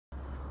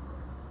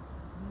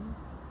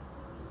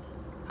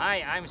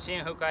Hi, I'm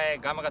Shin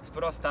Fukae, Gamakatsu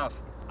Pro staff.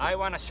 I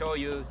want to show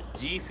you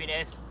G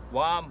Finesse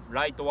warm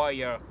light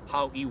wire,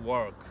 how it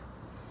works.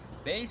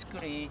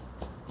 Basically,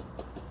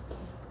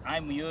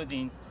 I'm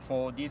using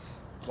for this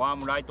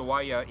warm light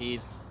wire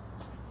is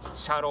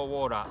shallow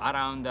water,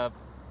 around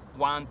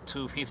 1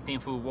 to 15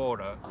 foot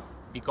water,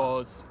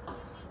 because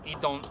it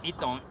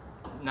don't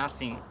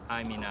nothing.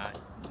 I mean,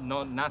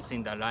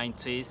 nothing the line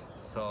twist.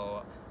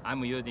 So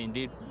I'm using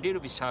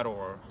little bit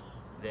shallower.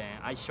 Then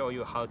I show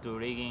you how to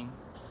rigging.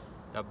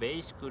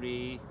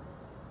 Basically,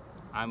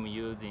 I'm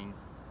using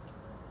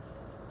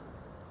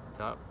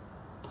the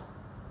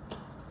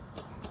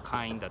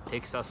kind of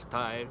Texas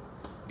style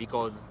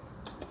because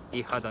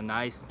it had a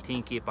nice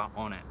tin keeper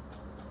on it.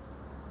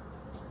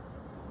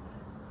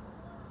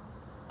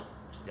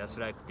 Just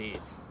like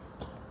this.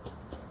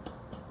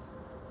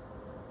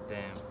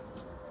 Then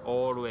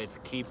always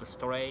keep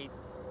straight.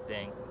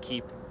 Then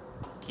keep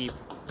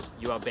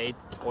your bait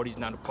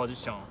original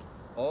position.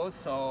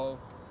 Also,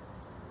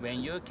 when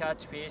you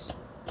catch fish,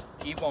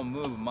 it won't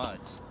move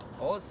much.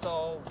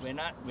 Also, when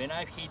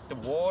I hit the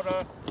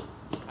water,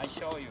 I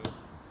show you.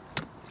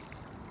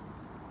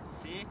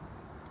 See?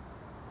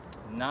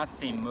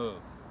 Nothing move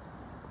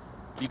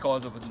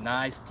because of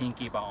nice tin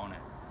keeper on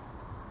it.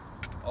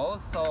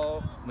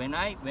 Also, when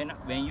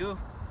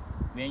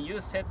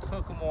you set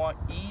hook more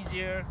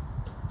easier,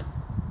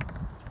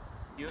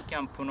 you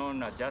can put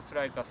on just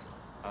like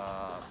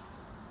a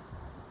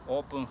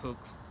open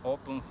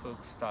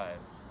hook style,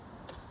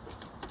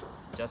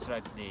 just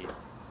like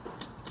this.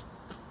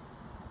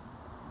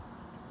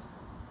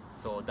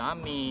 So that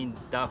means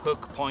the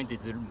hook point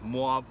is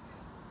more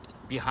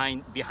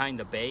behind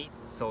the bait,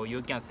 so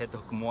you can set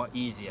hook more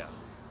easier.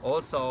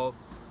 Also,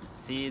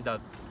 see the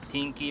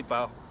tin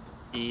keeper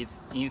is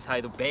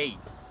inside the bait.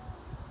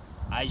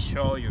 I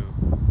show you.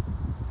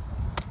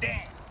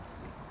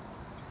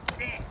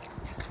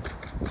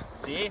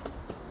 See,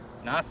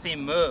 nothing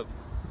move.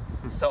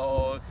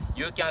 So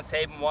you can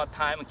save more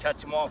time,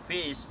 catch more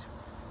fish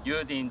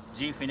using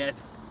G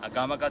Finesse,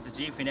 Gamakatsu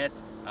G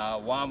Finesse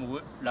warm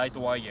light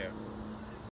wire.